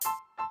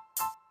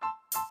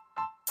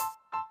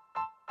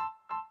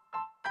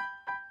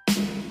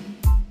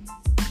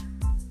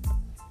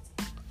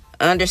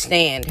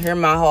Understand, hear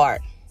my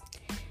heart.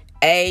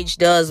 Age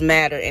does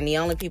matter, and the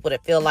only people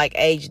that feel like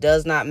age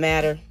does not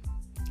matter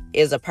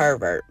is a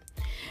pervert.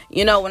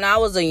 You know, when I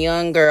was a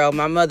young girl,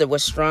 my mother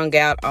was strung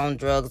out on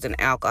drugs and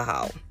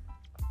alcohol.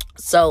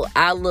 So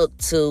I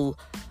looked to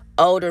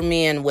older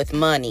men with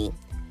money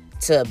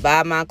to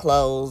buy my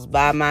clothes,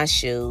 buy my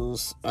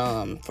shoes,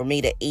 for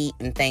me to eat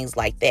and things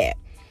like that.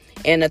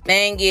 And the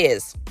thing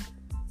is,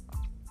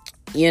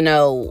 you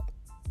know,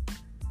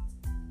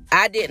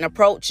 I didn't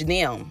approach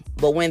them,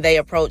 but when they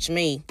approached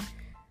me,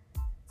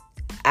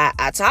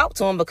 I talked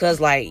to them because,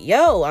 like,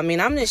 yo, I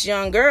mean, I'm this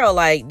young girl,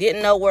 like,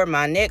 didn't know where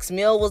my next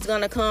meal was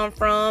going to come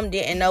from,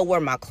 didn't know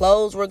where my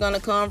clothes were going to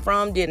come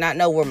from, did not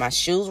know where my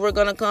shoes were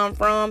going to come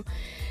from.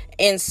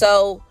 And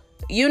so,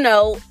 you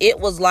know, it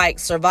was like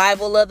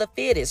survival of the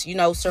fittest, you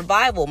know,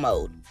 survival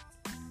mode.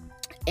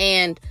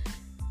 And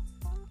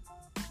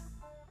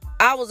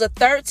I was a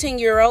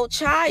 13-year-old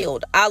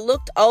child. I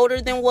looked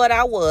older than what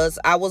I was.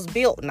 I was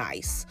built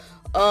nice.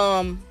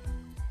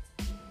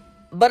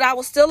 But I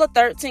was still a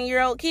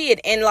 13-year-old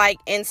kid.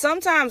 And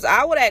sometimes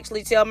I would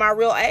actually tell my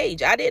real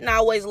age. I didn't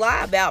always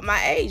lie about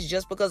my age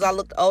just because I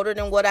looked older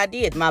than what I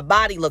did. My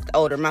body looked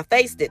older. My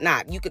face did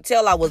not. You could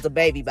tell I was a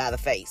baby by the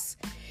face.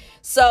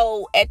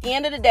 So at the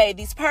end of the day,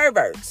 these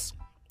perverts,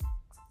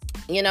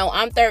 you know,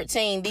 I'm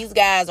 13. These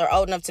guys are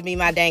old enough to be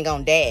my dang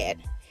on dad.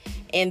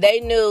 And they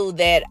knew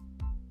that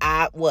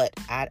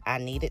I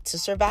needed to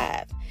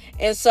survive.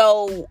 And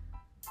so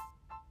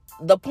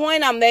the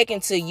point I'm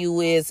making to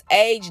you is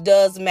age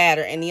does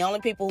matter. And the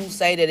only people who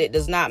say that it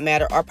does not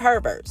matter are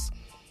perverts.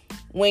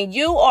 When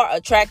you are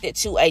attracted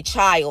to a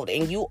child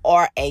and you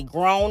are a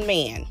grown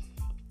man,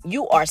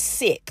 you are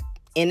sick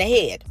in the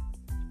head.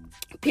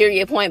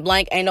 Period, point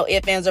blank. Ain't no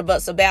ifs, ands, or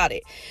buts about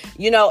it.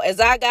 You know,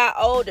 as I got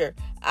older,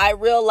 I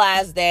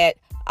realized that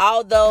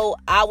although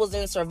I was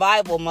in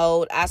survival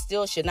mode, I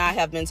still should not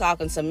have been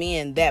talking to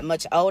men that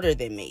much older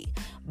than me.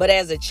 But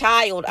as a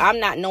child, I'm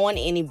not knowing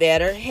any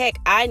better. Heck,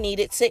 I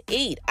needed to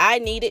eat. I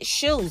needed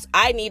shoes.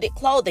 I needed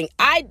clothing.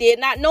 I did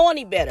not know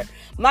any better.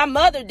 My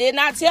mother did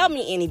not tell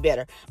me any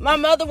better. My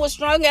mother was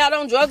strung out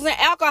on drugs and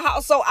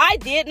alcohol, so I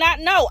did not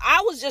know.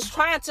 I was just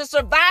trying to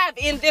survive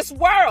in this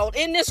world,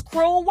 in this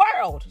cruel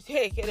world.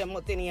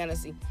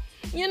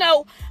 You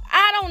know,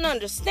 I don't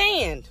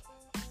understand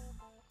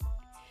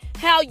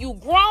how you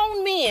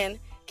grown men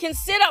can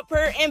sit up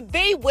here and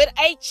be with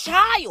a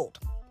child.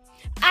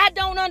 I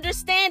don't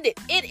understand it.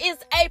 It is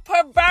a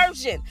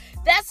perversion.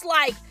 That's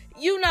like,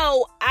 you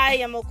know, I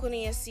am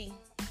Okuniasi.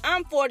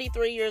 I'm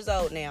 43 years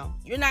old now.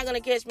 You're not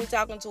going to catch me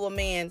talking to a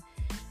man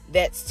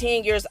that's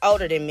 10 years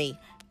older than me.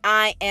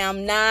 I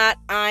am not.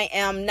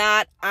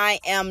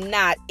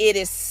 It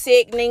is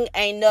sickening.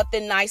 Ain't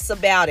nothing nice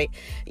about it.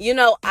 You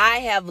know, I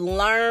have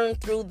learned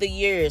through the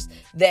years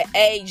that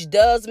age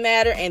does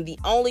matter. And the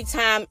only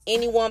time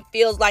anyone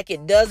feels like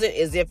it doesn't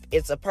is if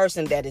it's a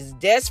person that is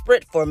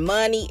desperate for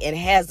money and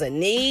has a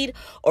need,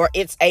 or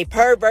it's a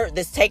pervert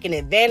that's taking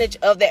advantage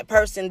of that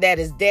person that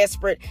is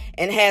desperate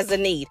and has a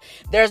need.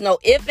 There's no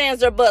ifs,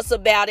 ands, or buts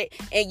about it.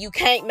 And you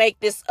can't make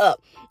this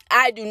up.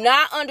 I do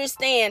not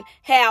understand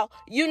how,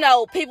 you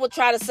know, people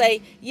try to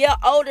say, yeah,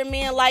 older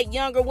men like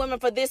younger women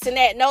for this and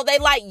that. No, they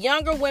like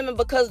younger women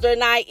because they're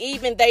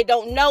naive and they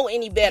don't know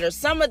any better.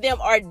 Some of them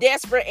are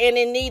desperate and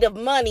in need of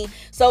money.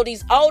 So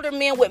these older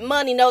men with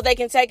money know they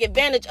can take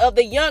advantage of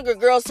the younger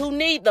girls who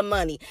need the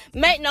money.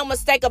 Make no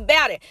mistake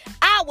about it.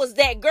 I was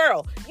that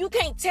girl. You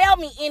can't tell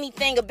me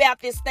anything about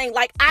this thing.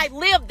 Like, I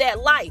lived that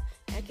life.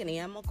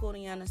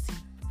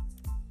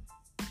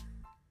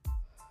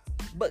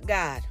 But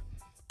God.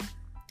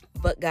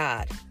 But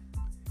God,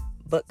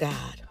 but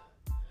God,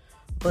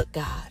 but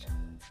God,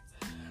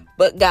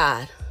 but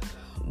God,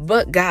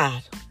 but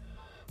God,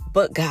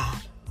 but God.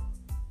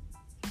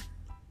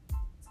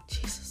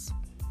 Jesus.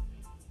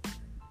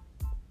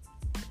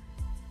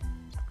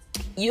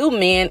 You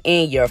men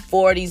in your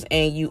 40s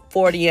and you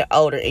 40 and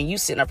older, and you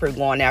sitting up here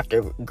going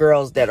after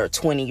girls that are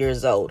 20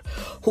 years old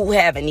who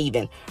haven't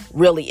even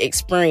really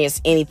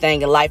experienced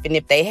anything in life. And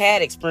if they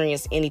had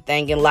experienced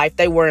anything in life,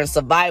 they were in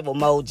survival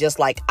mode just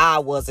like I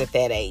was at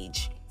that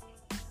age.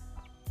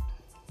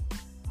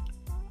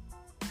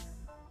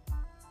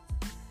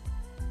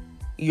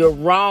 You're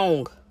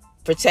wrong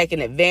for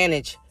taking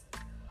advantage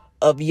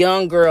of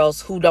young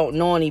girls who don't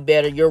know any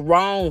better. You're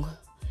wrong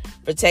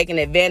for taking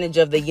advantage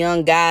of the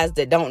young guys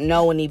that don't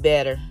know any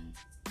better.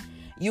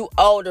 You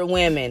older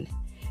women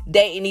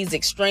dating these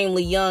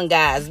extremely young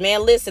guys.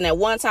 Man, listen, at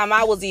one time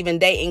I was even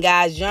dating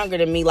guys younger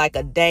than me like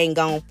a dang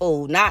gone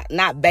fool.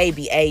 Not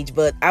baby age,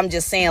 but I'm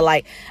just saying,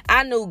 like,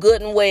 I knew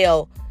good and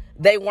well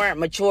they weren't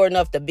mature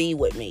enough to be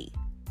with me.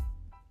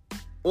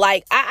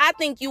 Like, I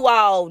think you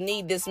all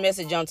need this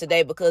message on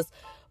today, because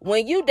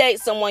when you date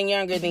someone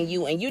younger than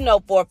you and you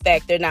know for a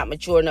fact they're not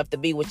mature enough to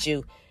be with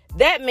you,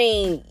 that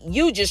means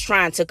you just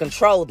trying to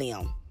control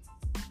them.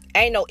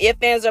 Ain't no ifs,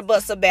 ands, or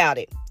buts about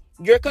it.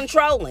 You're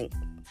controlling.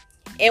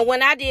 And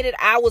when I did it,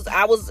 I was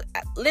I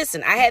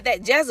had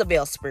that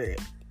Jezebel spirit.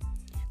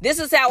 This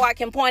is how I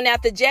can point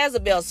out the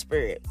Jezebel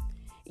spirit.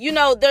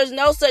 There's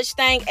no such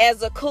thing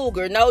as a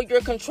cougar. No,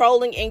 you're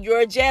controlling and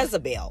you're a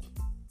Jezebel.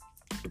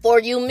 For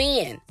you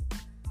men.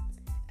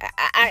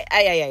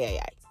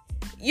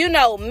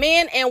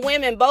 Men and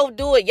women both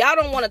do it. Y'all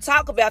don't want to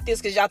talk about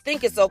this because y'all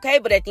think it's okay,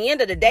 but at the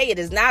end of the day, it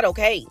is not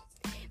okay.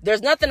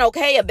 There's nothing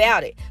okay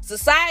about it.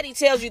 Society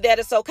tells you that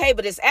it's okay,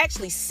 but it's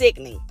actually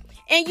sickening.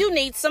 And you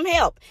need some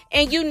help.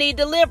 And you need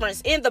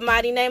deliverance in the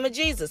mighty name of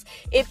Jesus.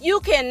 If you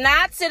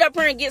cannot sit up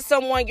here and get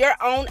someone your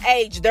own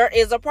age, there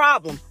is a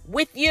problem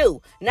with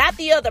you. Not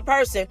the other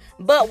person,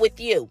 but with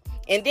you.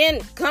 And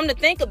then come to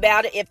think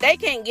about it, if they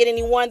can't get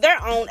anyone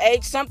their own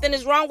age, something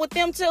is wrong with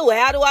them too.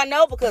 How do I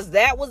know? Because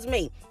that was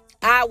me.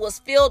 I was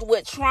filled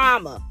with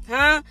trauma,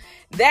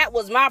 That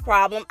was my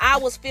problem. I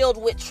was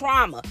filled with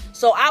trauma.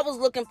 So I was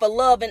looking for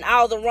love in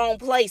all the wrong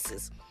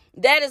places.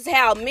 That is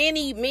how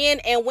many men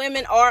and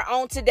women are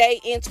on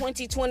today in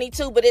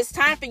 2022. But it's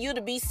time for you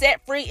to be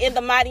set free in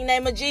the mighty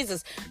name of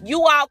Jesus.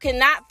 You all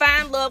cannot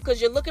find love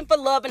because you're looking for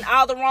love in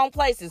all the wrong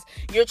places.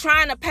 You're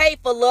trying to pay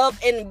for love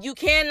and you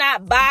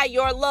cannot buy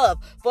your love.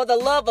 For the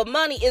love of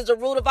money is the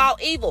root of all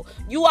evil.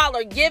 You all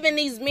are giving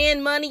these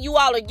men money. You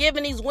all are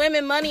giving these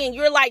women money and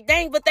you're like,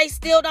 dang, but they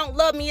still don't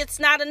love me. It's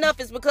not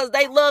enough. It's because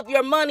they love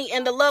your money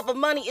and the love of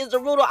money is the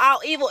root of all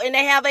evil and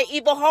they have an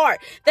evil heart.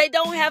 They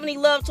don't have any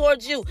love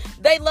towards you.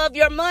 They love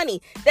your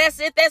money. That's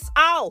it. That's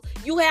all.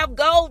 You have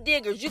gold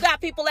diggers. You got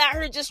people out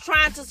here just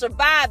trying to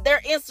survive. They're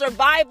in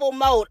survival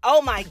mode.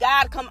 Oh my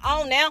God. Come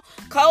on now.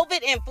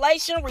 COVID,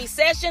 inflation,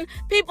 recession.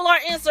 People are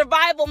in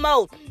survival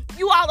mode.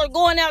 You all are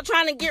going out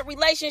trying to get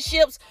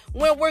relationships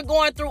when we're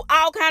going through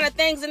all kind of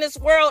things in this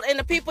world and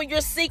the people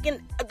you're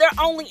seeking, they're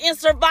only in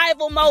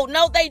survival mode.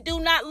 No, they do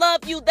not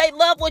love you. They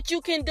love what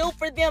you can do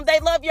for them. They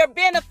love your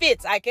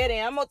benefits. Many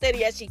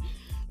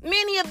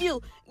of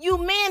you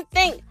men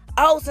think,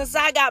 oh, since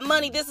I got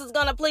money, this is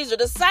going to please her.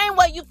 The same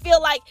way you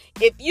feel like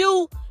if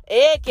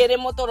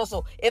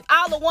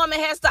all a woman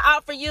has to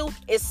offer you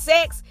is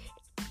sex,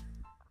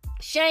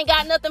 she ain't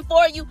got nothing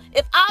for you.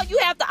 If all you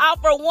have to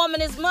offer a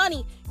woman is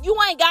money, you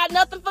ain't got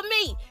nothing for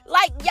me.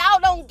 Like, y'all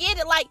don't get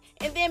it.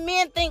 And then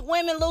men think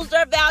women lose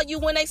their value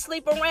when they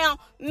sleep around.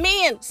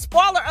 Men,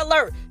 spoiler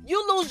alert,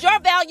 you lose your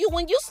value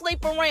when you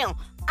sleep around.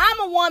 I'm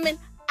a woman.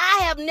 I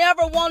have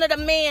never wanted a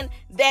man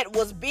that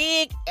was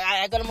big,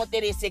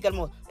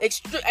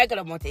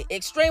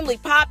 extremely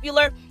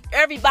popular.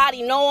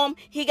 Everybody know him.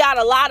 He got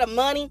a lot of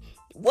money.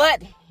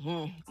 What?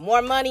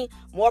 More money,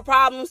 more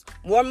problems,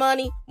 more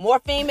money, more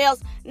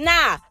females.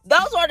 Nah,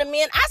 those are the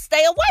men I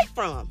stay away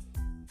from.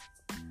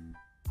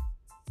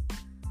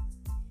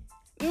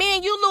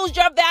 Men, you lose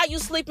your value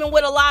sleeping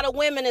with a lot of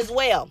women as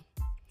well.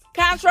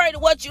 Contrary to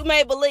what you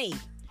may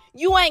believe.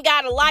 You ain't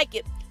got to like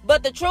it,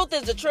 but the truth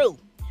is the truth.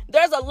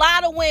 There's a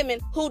lot of women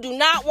who do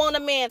not want a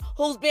man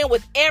who's been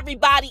with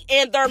everybody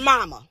and their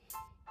mama.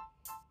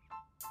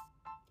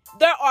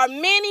 There are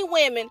many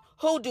women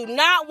who do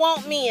not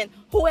want men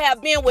who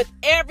have been with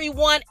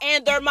everyone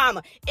and their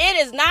mama.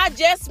 It is not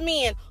just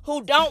men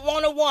who don't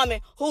want a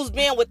woman who's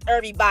been with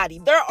everybody.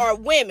 There are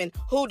women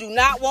who do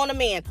not want a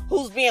man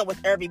who's been with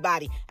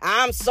everybody.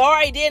 I'm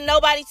sorry, didn't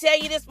nobody tell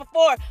you this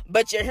before,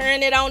 but you're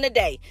hearing it on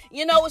today.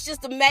 It's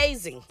just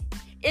amazing.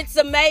 It's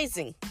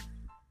amazing.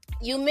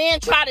 You men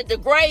try to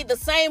degrade the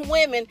same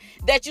women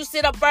that you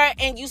sit up there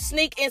and you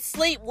sneak and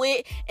sleep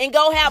with and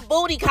go have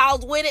booty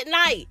calls with at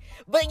night.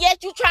 But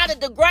yet you try to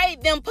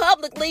degrade them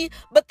publicly,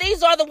 but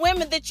these are the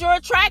women that you're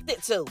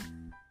attracted to.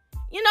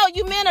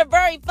 You men are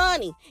very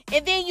funny.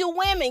 And then you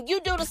women,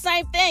 you do the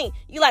same thing.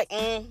 You like,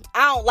 I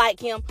don't like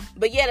him.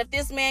 But yet if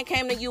this man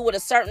came to you with a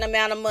certain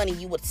amount of money,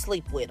 you would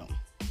sleep with him.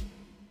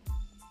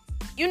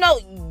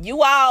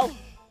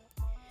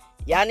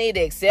 Y'all need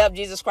to accept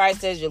Jesus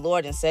Christ as your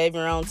Lord and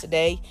Savior on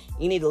today.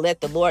 You need to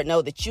let the Lord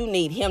know that you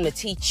need him to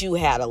teach you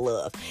how to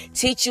love.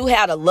 Teach you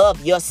how to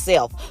love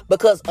yourself.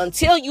 Because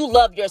until you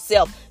love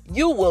yourself,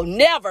 you will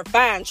never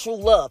find true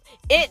love.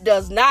 It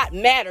does not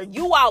matter.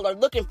 You all are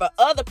looking for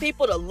other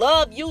people to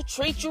love you,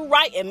 treat you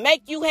right, and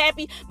make you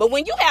happy. But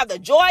when you have the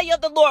joy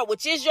of the Lord,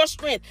 which is your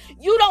strength,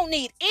 you don't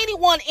need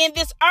anyone in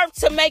this earth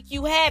to make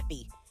you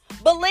happy.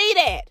 Believe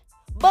that.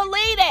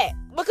 Believe that.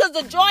 Because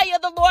the joy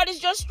of the Lord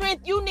is your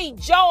strength. You need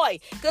joy.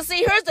 Because see,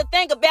 here's the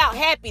thing about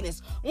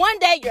happiness. One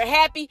day you're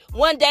happy,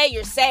 one day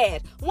you're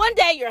sad. One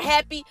day you're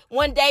happy,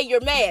 one day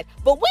you're mad.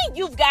 But when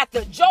you've got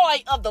the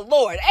joy of the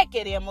Lord, the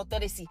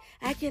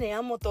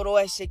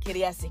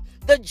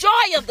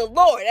joy of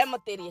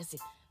the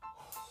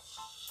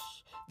Lord,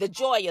 the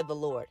joy of the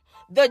Lord,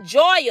 the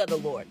joy of the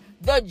Lord,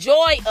 the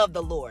joy of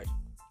the Lord.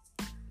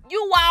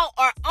 You all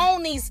are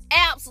on these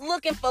apps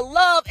looking for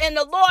love, and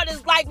the Lord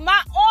is like,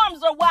 my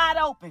arms are wide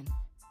open.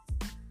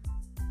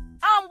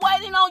 I'm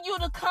waiting on you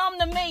to come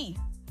to me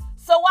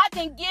so I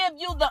can give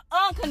you the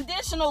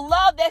unconditional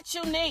love that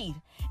you need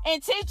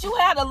and teach you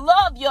how to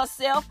love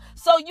yourself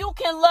so you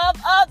can love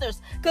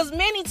others. Because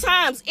many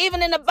times,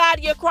 even in the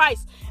body of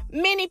Christ,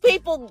 Many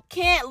people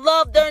can't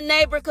love their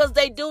neighbor because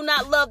they do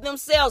not love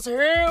themselves.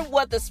 Hear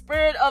what the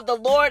Spirit of the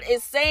Lord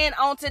is saying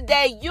on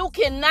today. You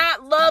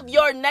cannot love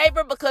your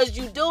neighbor because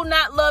you do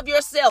not love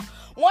yourself.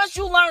 Once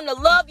you learn to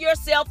love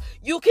yourself,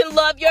 you can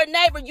love your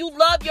neighbor. You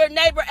love your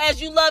neighbor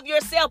as you love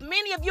yourself.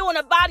 Many of you in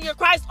the body of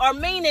Christ are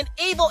mean and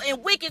evil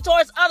and wicked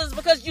towards others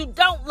because you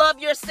don't love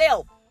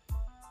yourself.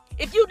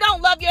 If you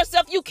don't love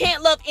yourself, you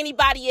can't love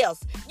anybody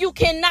else. You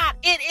cannot.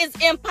 It is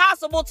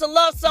impossible to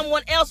love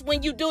someone else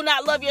when you do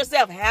not love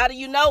yourself. How do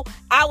you know?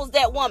 I was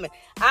that woman.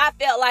 I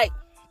felt like,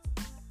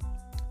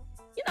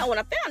 when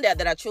I found out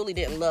that I truly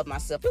didn't love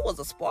myself, it was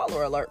a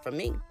spoiler alert for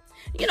me.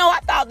 I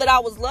thought that I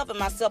was loving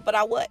myself, but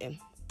I wasn't.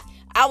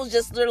 I was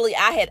just literally,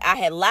 I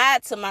had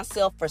lied to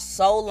myself for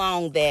so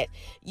long that,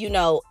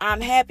 I'm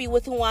happy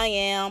with who I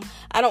am.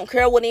 I don't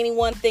care what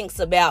anyone thinks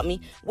about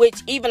me,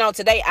 which even on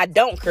today, I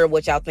don't care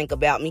what y'all think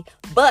about me,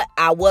 but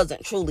I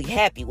wasn't truly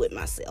happy with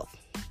myself.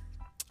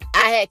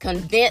 I had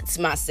convinced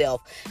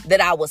myself that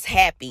I was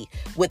happy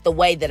with the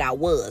way that I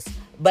was,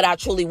 but I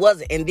truly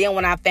wasn't. And then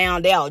when I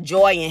found out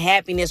joy and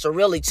happiness are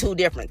really two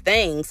different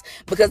things,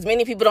 because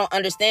many people don't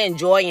understand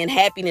joy and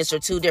happiness are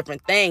two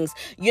different things.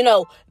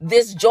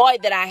 This joy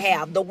that I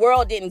have, the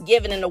world didn't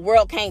give it and the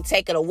world can't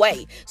take it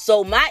away.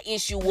 So my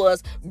issue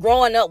was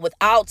growing up with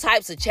all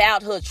types of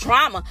childhood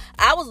trauma.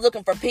 I was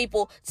looking for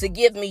people to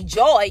give me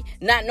joy,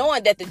 not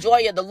knowing that the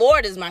joy of the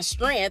Lord is my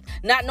strength,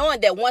 not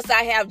knowing that once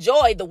I have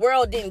joy, the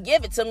world didn't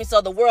give it to me, so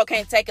the world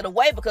can't take it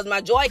away because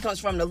my joy comes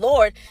from the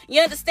Lord.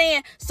 You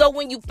understand? So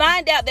when you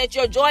find out that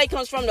your joy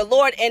comes from the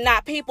Lord and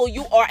not people,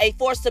 you are a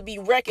force to be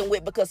reckoned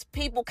with, because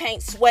people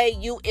can't sway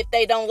you. If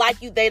they don't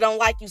like you, they don't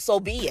like you, so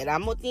be it.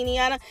 I'm with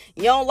Tiniana.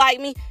 You don't like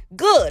me?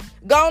 Good.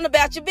 Go on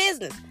about your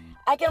business.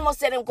 I can almost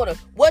say them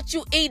what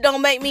you eat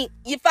don't make me,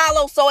 you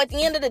follow. So at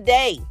the end of the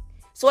day,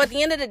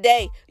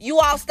 you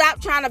all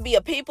stop trying to be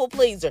a people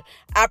pleaser.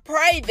 I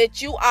pray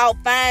that you all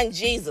find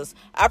Jesus.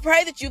 I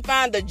pray that you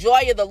find the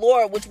joy of the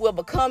Lord, which will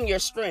become your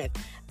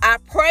strength. I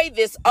pray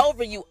this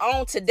over you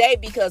on today,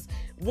 because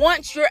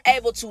once you're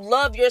able to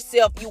love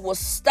yourself, you will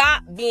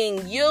stop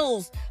being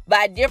used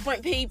by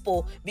different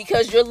people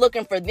because you're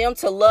looking for them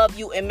to love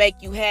you and make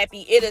you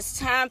happy. It is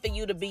time for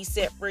you to be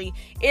set free.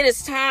 It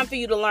is time for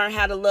you to learn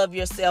how to love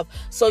yourself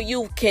so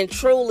you can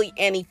truly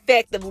and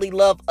effectively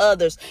love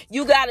others.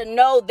 You got to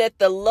know that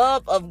the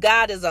love of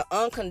God is an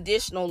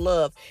unconditional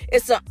love.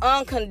 It's an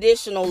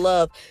unconditional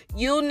love.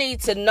 You need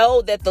to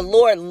know that the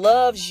Lord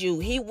loves you.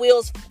 He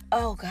wills,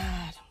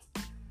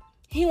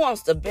 He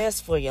wants the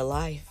best for your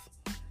life.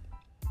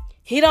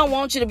 He don't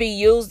want you to be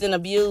used and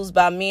abused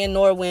by men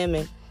nor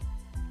women.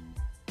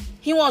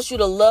 He wants you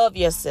to love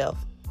yourself.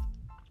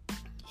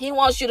 He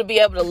wants you to be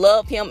able to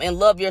love him and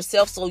love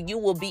yourself so you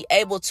will be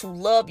able to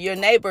love your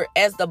neighbor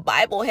as the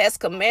Bible has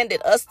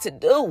commanded us to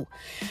do.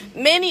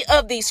 Many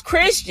of these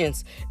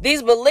Christians,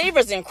 these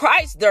believers in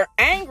Christ, they're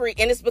angry,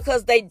 and it's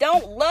because they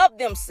don't love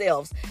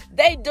themselves.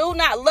 They do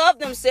not love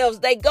themselves.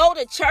 They go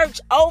to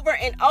church over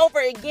and over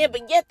again,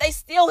 but yet they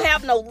still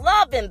have no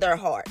love in their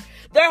heart.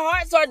 Their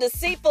hearts are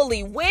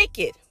deceitfully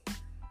wicked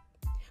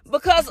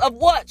because of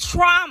what?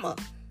 Trauma.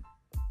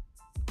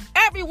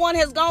 Everyone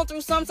has gone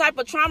through some type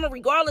of trauma,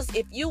 regardless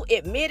if you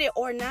admit it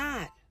or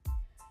not.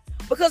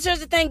 Because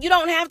here's the thing, you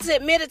don't have to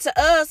admit it to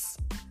us.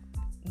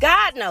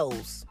 God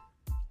knows.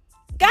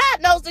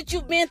 God knows that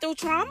you've been through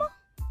trauma.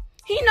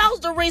 He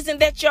knows the reason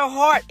that your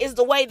heart is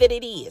the way that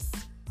it is.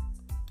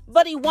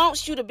 But he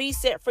wants you to be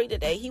set free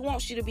today. He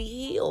wants you to be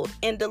healed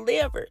and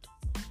delivered.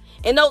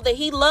 And know that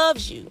he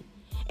loves you.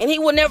 And he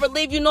will never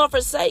leave you nor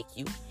forsake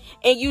you.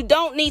 And you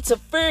don't need to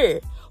fear.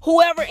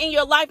 Whoever in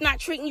your life not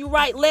treating you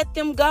right, let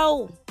them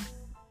go.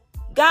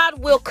 God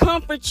will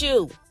comfort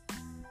you.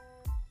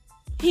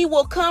 He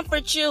will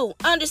comfort you.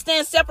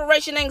 Understand,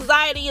 separation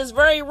anxiety is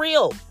very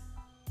real.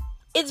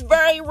 It's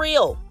very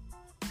real.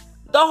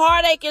 The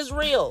heartache is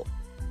real.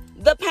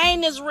 The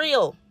pain is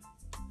real.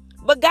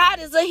 But God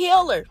is a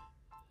healer.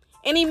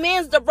 And he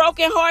mends the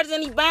broken hearts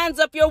and he binds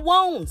up your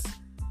wounds.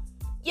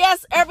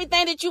 Yes,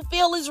 everything that you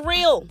feel is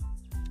real.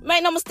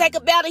 Make no mistake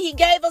about it, he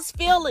gave us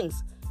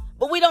feelings.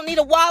 But we don't need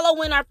to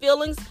wallow in our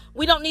feelings.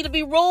 We don't need to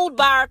be ruled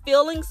by our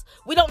feelings.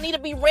 We don't need to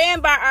be ran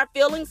by our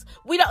feelings.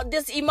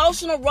 This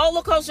emotional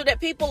roller coaster that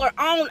people are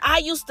on, I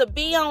used to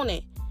be on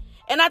it.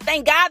 And I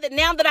thank God that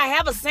now that I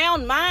have a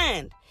sound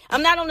mind,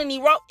 I'm not on an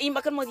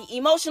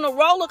emotional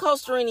roller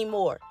coaster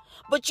anymore.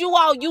 But you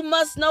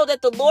must know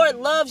that the Lord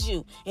loves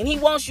you and he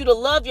wants you to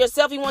love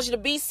yourself. He wants you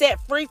to be set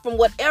free from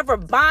whatever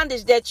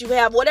bondage that you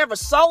have, whatever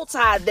soul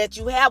tie that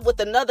you have with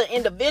another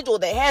individual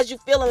that has you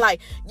feeling like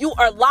you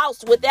are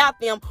lost without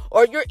them,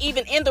 or you're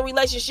even in the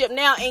relationship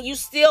now and you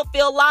still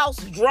feel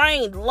lost,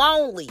 drained,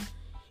 lonely.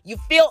 You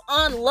feel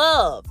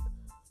unloved.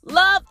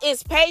 Love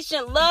is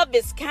patient. Love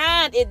is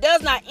kind. It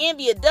does not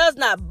envy. It does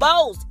not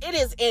boast. It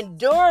is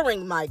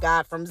enduring, my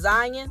God, from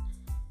Zion.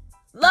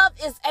 Love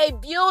is a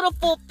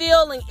beautiful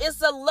feeling.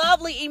 It's a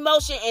lovely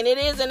emotion, and it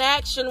is an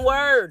action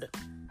word.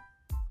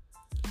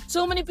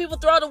 Too many people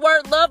throw the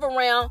word love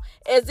around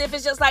as if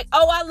it's just like,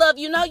 oh, I love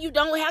you. No, you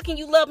don't. How can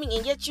you love me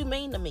and yet you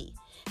mean to me?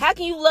 How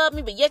can you love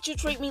me, but yet you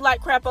treat me like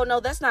crap? Oh, no,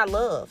 that's not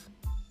love.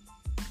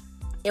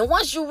 And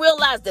once you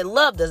realize that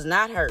love does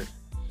not hurt,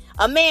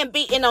 a man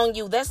beating on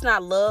you, that's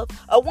not love.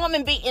 A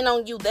woman beating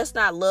on you, that's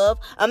not love.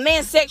 A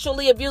man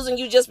sexually abusing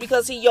you just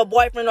because he's your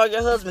boyfriend or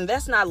your husband,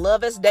 that's not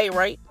love. That's date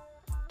rape.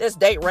 That's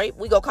date rape.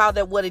 We gonna call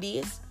that what it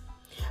is.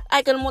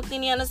 I can want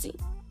any honesty.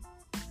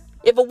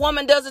 If a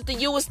woman does it to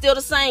you, it's still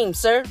the same,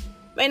 sir.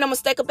 Ain't no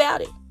mistake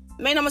about it.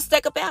 Ain't no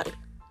mistake about it.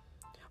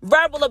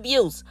 Verbal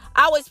abuse.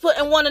 Always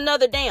putting one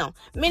another down.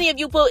 Many of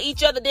you put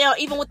each other down,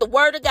 even with the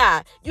word of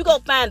God. You go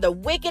find the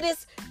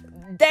wickedest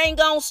dang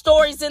on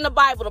stories in the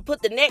Bible to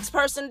put the next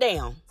person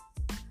down.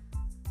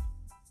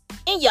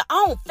 In your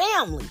own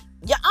family,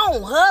 your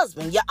own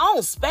husband, your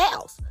own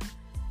spouse.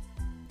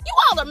 You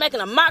all are making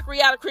a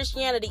mockery out of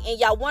Christianity, and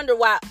y'all wonder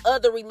why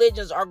other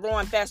religions are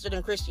growing faster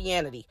than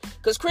Christianity.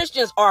 Because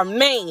Christians are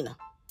mean.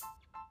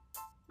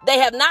 They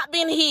have not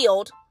been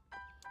healed.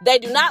 They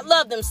do not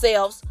love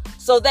themselves,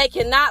 so they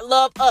cannot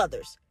love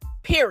others.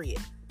 Period.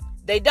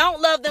 They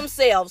don't love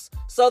themselves,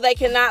 so they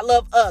cannot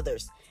love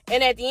others.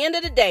 And at the end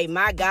of the day,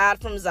 my God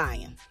from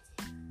Zion,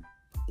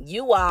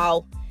 you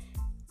all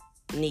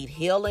need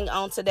healing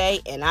on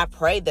today. And I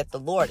pray that the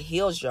Lord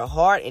heals your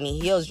heart and he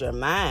heals your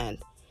mind.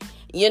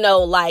 You know,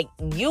 like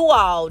you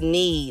all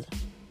need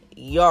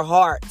your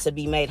heart to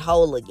be made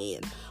whole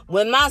again.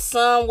 When my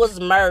son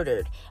was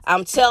murdered,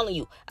 I'm telling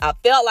you, I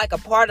felt like a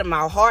part of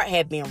my heart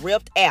had been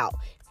ripped out.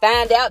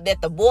 Find out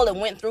that the bullet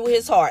went through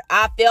his heart.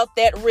 I felt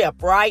that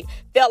rip, right?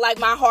 Felt like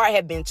my heart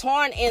had been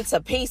torn into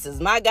pieces.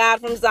 My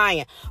God from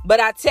Zion. But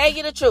I tell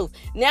you the truth,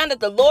 now that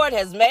the Lord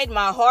has made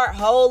my heart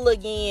whole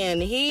again,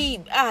 He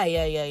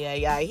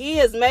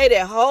has made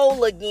it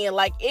whole again.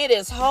 Like it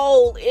is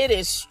whole, it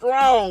is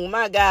strong.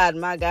 My God,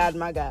 my God,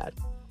 my God.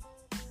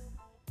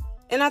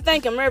 And I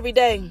thank Him every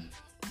day.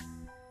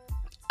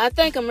 I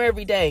thank Him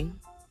every day.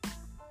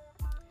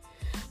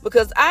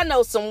 Because I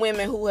know some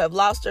women who have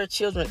lost their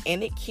children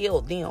and it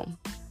killed them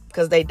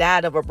because they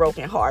died of a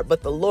broken heart.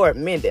 But the Lord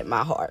mended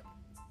my heart.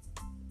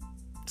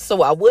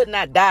 So I would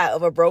not die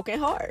of a broken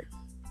heart.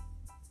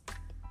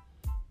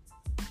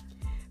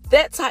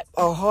 That type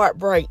of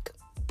heartbreak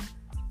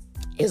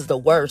is the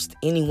worst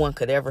anyone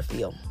could ever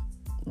feel.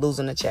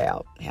 Losing a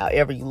child,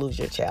 however you lose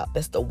your child,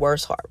 that's the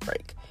worst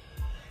heartbreak.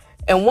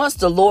 And once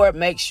the Lord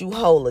makes you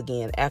whole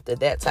again after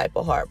that type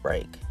of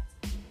heartbreak,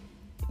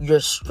 you're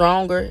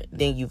stronger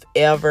than you've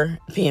ever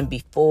been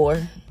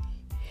before.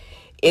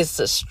 It's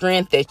a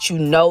strength that you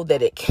know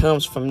that it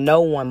comes from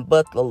no one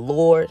but the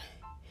Lord.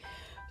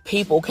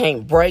 People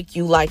can't break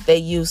you like they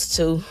used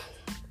to.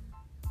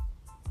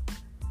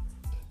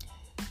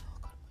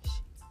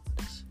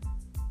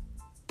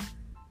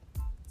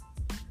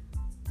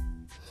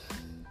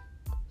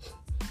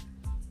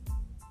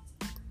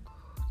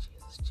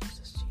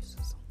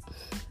 Jesus.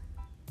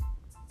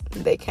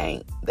 They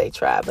can't. They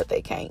try, but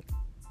they can't.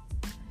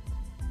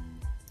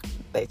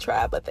 They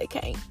try, but they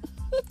can't.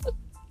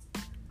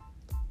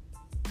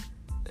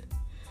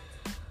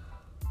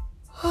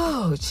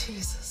 Oh,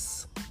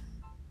 Jesus.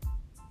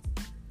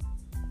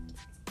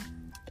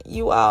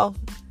 You all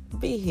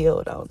be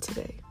healed on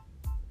today.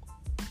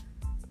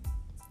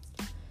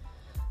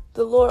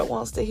 The Lord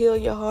wants to heal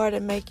your heart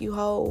and make you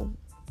whole.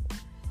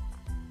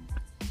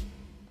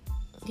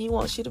 He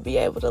wants you to be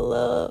able to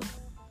love.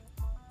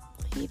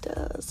 He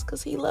does,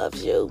 because He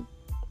loves you.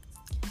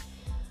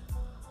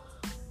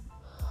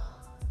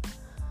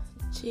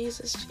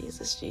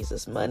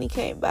 Jesus. Money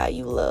can't buy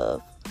you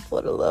love,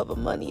 for the love of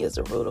money is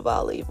the root of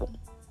all evil.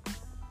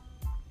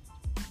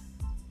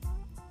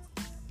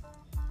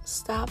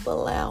 Stop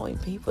allowing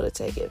people to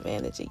take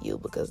advantage of you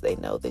because they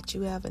know that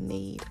you have a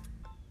need.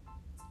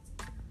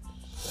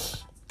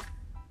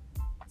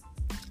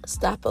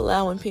 Stop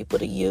allowing people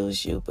to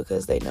use you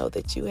because they know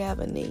that you have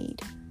a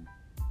need.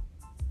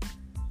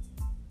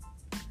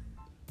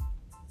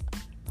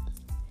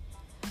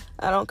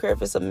 I don't care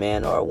if it's a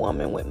man or a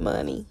woman with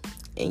money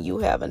and you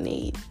have a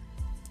need.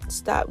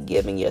 Stop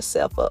giving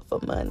yourself up for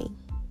money.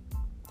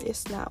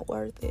 It's not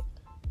worth it.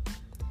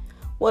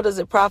 What does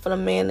it profit a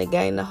man to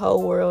gain the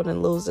whole world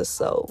and lose his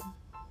soul?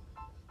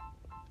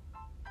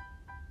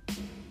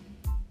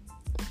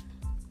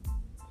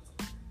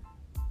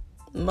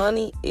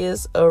 Money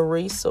is a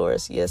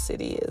resource. Yes,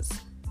 it is.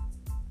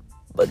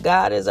 But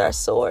God is our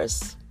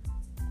source.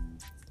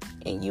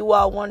 And you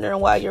all wondering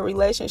why your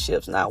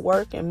relationship's not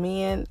working.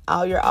 Men,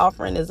 all you're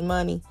offering is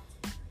money.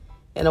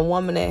 And a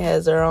woman that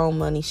has her own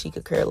money, she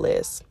could care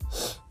less.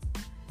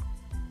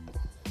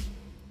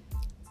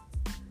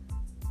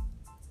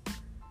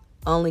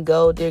 Only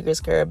gold diggers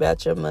care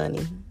about your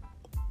money.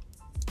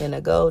 And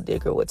a gold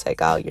digger will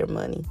take all your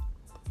money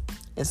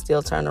and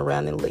still turn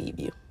around and leave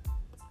you.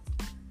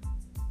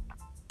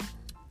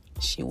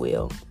 She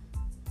will.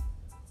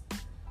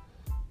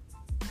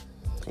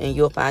 And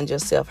you'll find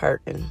yourself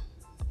hurting.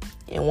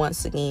 And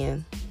once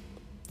again,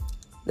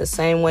 the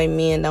same way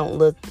men don't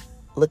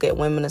look at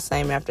women the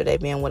same after they've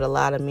been with a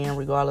lot of men,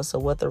 regardless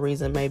of what the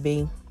reason may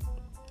be.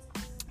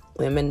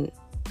 Women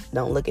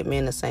don't look at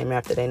men the same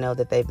after they know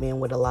that they've been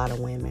with a lot of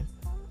women.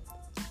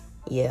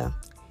 Yeah,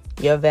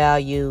 Your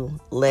value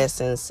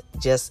lessens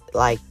just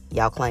like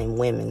y'all claim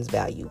women's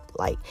value.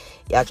 Like,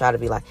 y'all try to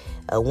be like,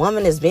 a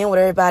woman that's been with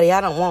everybody,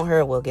 I don't want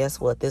her. Well, guess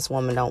what? This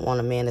woman don't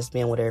want a man that's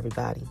been with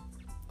everybody.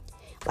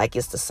 Like,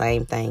 it's the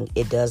same thing.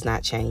 It does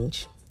not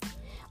change.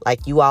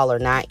 Like, you all are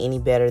not any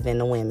better than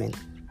the women.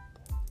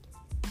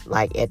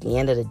 Like, at the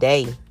end of the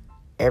day,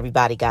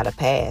 everybody got a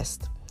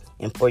past.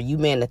 And for you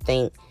men to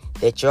think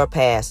that your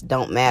past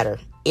don't matter,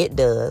 it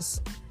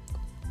does.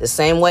 The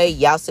same way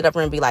y'all sit up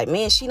here and be like,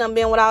 man, she done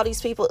been with all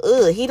these people.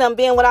 He done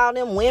been with all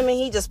them women.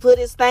 He just put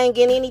his thing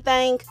in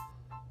anything.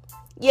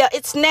 Yeah,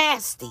 it's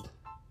nasty.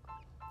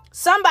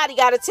 Somebody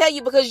got to tell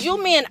you, because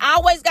you men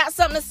always got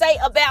something to say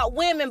about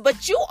women,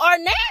 but you are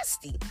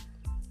nasty.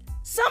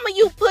 Some of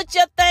you put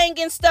your thing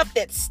in stuff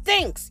that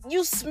stinks.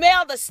 You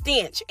smell the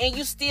stench and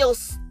you still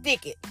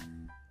stick it.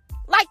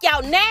 Like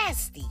y'all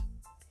nasty.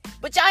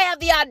 But y'all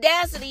have the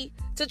audacity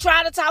to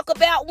try to talk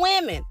about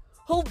women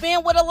who've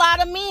been with a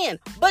lot of men.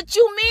 But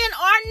you men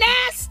are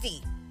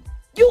nasty.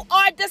 You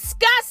are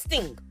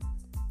disgusting.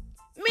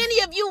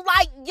 Many of you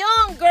like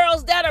young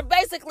girls that are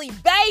basically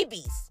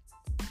babies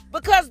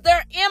because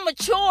they're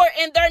immature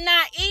and they're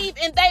naive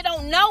and they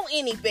don't know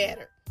any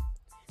better.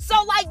 So,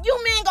 like,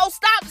 you men go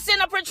stop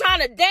sitting up here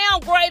trying to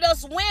downgrade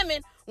us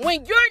women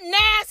when you're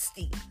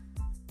nasty.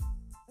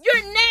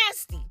 You're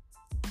nasty.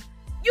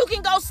 You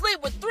can go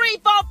sleep with 3,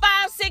 4,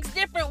 5, 6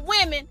 different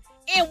women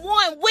in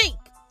 1 week.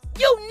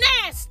 You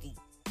nasty.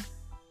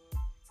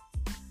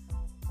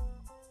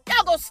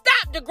 Y'all gonna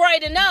stop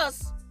degrading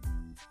us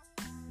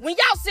when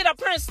y'all sit up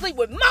here and sleep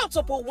with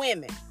multiple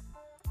women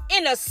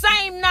in the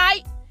same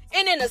night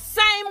and in the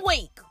same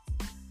week.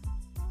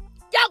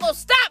 Y'all gonna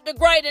stop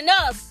degrading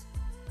us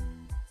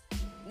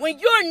when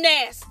you're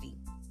nasty.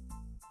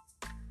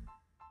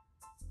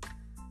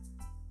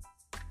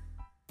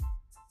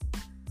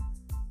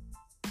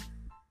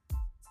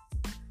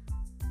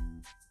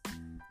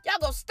 Y'all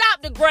gonna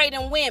stop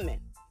degrading women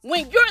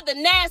when you're the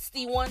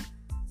nasty one.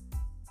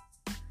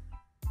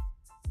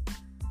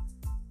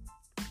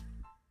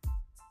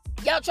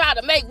 Y'all try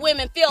to make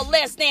women feel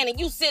less than, and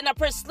you sitting up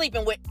here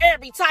sleeping with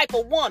every type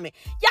of woman.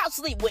 Y'all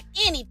sleep with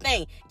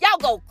anything. Y'all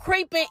go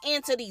creeping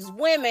into these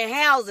women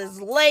houses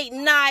late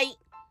night.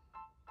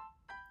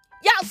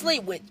 Y'all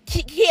sleep with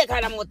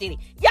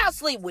Y'all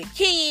sleep with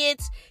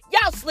kids.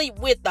 Y'all sleep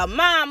with the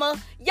mama.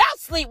 Y'all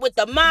sleep with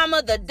the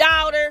mama, the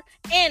daughter,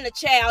 and the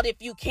child if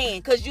you can.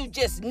 Because you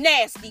just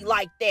nasty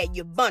like that,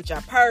 you bunch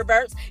of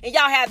perverts. And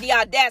y'all have the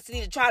audacity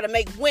to try to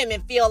make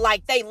women feel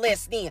like they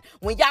less than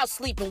when y'all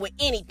sleeping with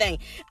anything.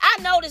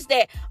 I noticed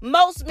that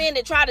most men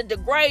that try to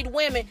degrade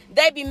women,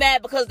 they be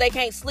mad because they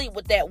can't sleep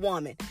with that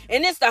woman.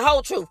 And it's the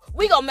whole truth.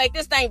 We gonna make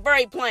this thing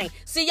very plain.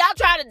 See, y'all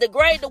try to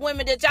degrade the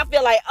women that y'all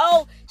feel like,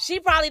 oh, she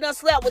probably done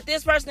slept with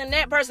this person and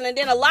that person. And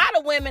then a lot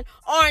of women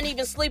aren't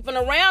even sleeping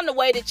around the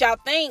way that y'all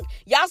think.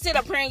 Y'all sit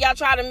up here and y'all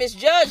try to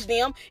misjudge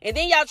them, and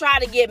then y'all try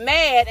to get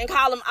mad and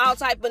call them all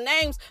type of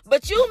names.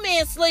 But you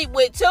men sleep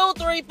with 2,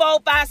 3, 4,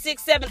 5,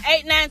 6, 7,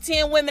 8, 9,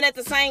 10 women at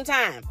the same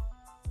time.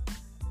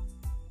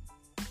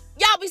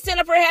 Y'all be sitting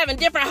up here having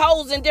different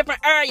hoes in different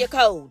area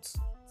codes.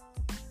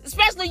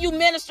 Especially you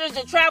ministers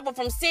that travel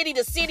from city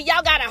to city.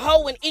 Y'all got a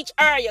hoe in each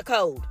area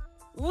code.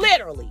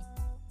 Literally.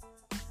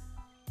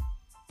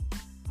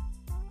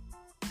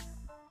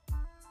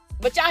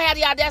 But y'all have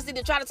the audacity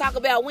to try to talk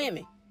about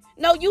women.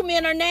 No, you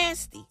men are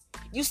nasty.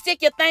 You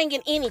stick your thing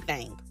in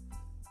anything.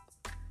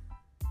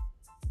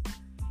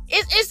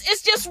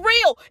 It's just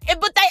real.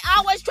 But they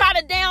always try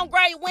to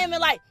downgrade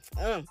women like,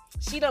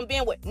 she done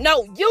been with.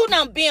 No, you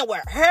done been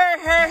with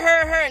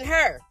her, and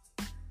her.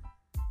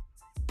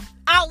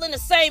 All in the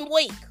same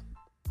week.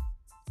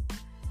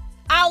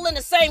 All in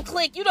the same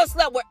clique. You done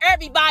slept with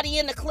everybody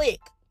in the clique.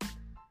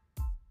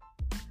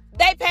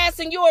 They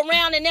passing you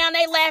around and now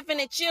they laughing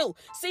at you.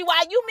 See,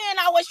 why you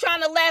men always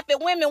trying to laugh at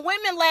women,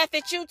 women laugh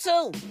at you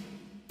too.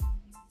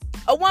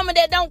 A woman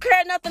that don't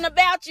care nothing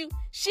about you,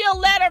 she'll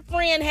let her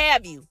friend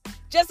have you.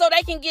 Just so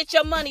they can get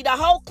your money. The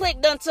whole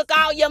clique done took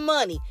all your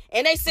money.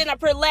 And they sitting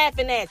up here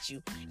laughing at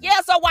you.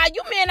 Yeah, so why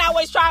you men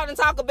always trying to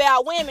talk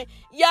about women,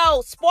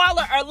 yo,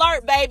 spoiler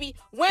alert, baby.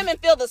 Women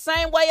feel the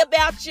same way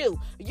about you.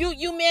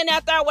 You men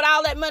out there with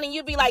all that money,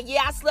 you be like,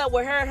 yeah, I slept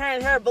with her,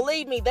 and her.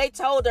 Believe me, they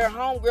told their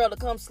homegirl to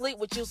come sleep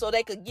with you so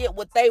they could get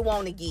what they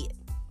want to get.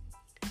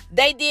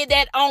 They did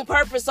that on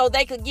purpose so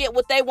they could get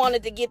what they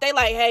wanted to get. They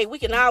like, hey, we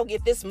can all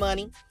get this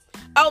money.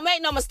 Oh,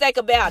 make no mistake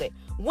about it.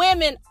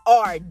 Women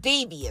are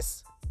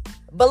devious.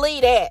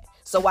 Believe that.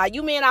 So while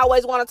you men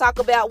always want to talk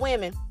about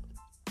women,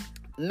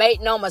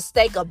 make no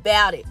mistake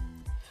about it.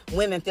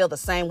 Women feel the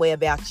same way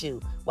about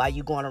you while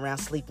you going around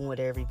sleeping with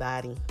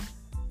everybody.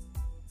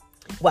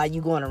 While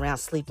you going around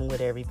sleeping with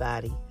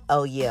everybody.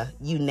 Oh yeah,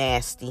 you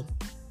nasty.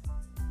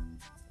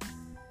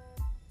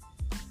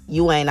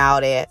 You ain't all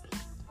that.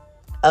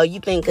 Oh, you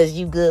think because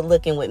you good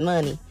looking with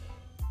money.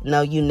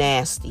 No, you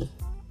nasty.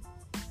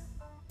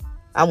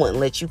 I wouldn't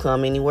let you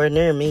come anywhere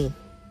near me.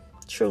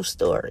 True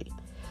story.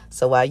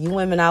 So while you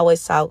men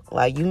always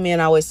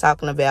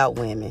talking about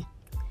women,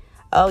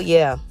 oh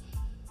yeah,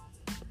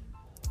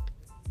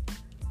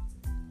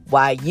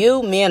 Why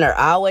you men are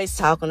always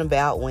talking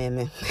about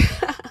women.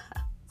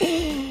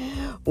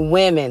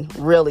 Women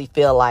really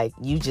feel like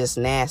you just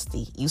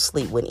nasty. You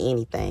sleep with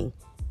anything.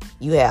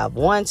 You have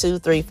 1, 2,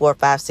 3, 4,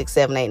 5, 6,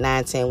 7, 8,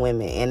 9, 10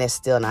 women, and it's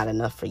still not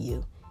enough for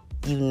you.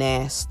 You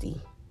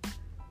nasty.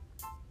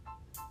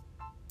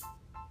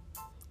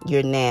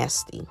 You're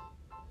nasty.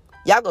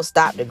 Y'all go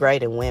stop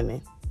degrading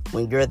women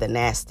when you're the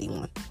nasty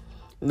one.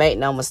 Make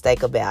no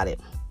mistake about it.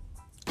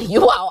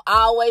 You all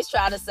always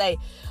try to say,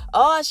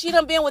 oh, she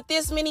done been with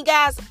this many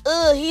guys.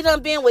 He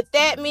done been with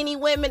that many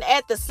women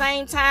at the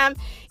same time.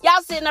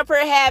 Y'all sitting up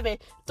here having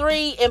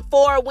 3 and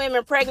 4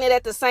 women pregnant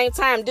at the same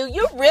time. Do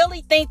you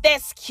really think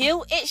that's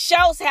cute? It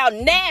shows how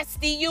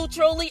nasty you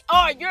truly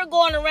are. You're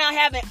going around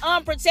having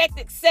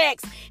unprotected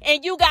sex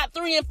and you got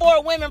 3 and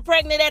 4 women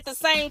pregnant at the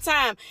same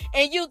time.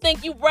 And you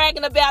think you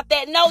bragging about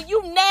that. No,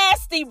 you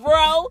nasty,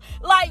 bro.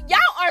 Like, y'all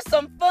are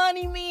some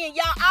funny men.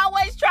 Y'all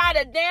always try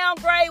to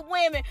downgrade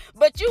women,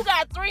 but you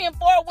got 3 and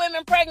 4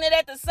 women pregnant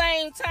at the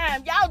same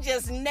time. Y'all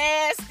just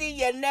nasty.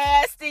 You're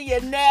nasty. You're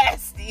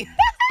nasty.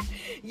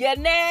 You're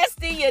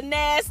nasty, you're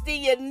nasty,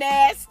 you're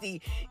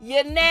nasty.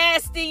 You're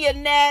nasty, you're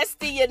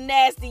nasty, you're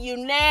nasty. You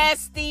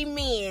nasty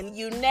men.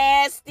 You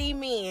nasty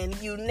men.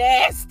 You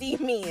nasty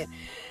men.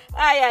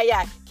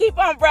 Ay. Keep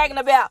on bragging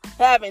about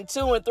having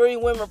 2 and 3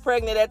 women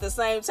pregnant at the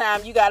same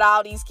time. You got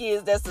all these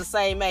kids that's the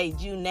same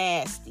age. You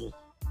nasty.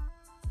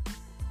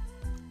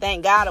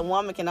 Thank God a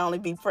woman can only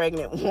be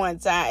pregnant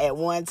at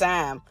one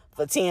time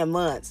for 10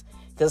 months.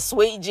 Because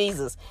sweet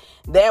Jesus,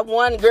 that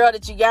one girl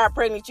that you got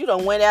pregnant, you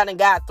done went out and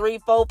got 3,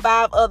 4,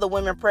 5 other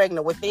women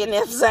pregnant within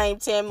that same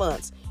 10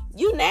 months.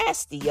 You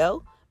nasty,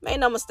 yo. Make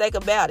no mistake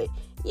about it.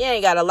 You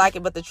ain't got to like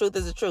it, but the truth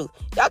is the truth.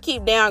 Y'all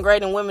keep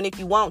downgrading women if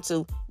you want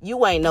to.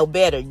 You ain't no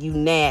better. You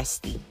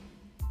nasty.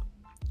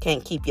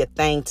 Can't keep your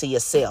thing to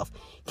yourself.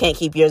 Can't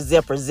keep your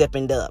zipper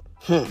zipping up.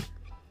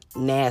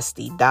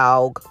 Nasty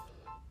dog.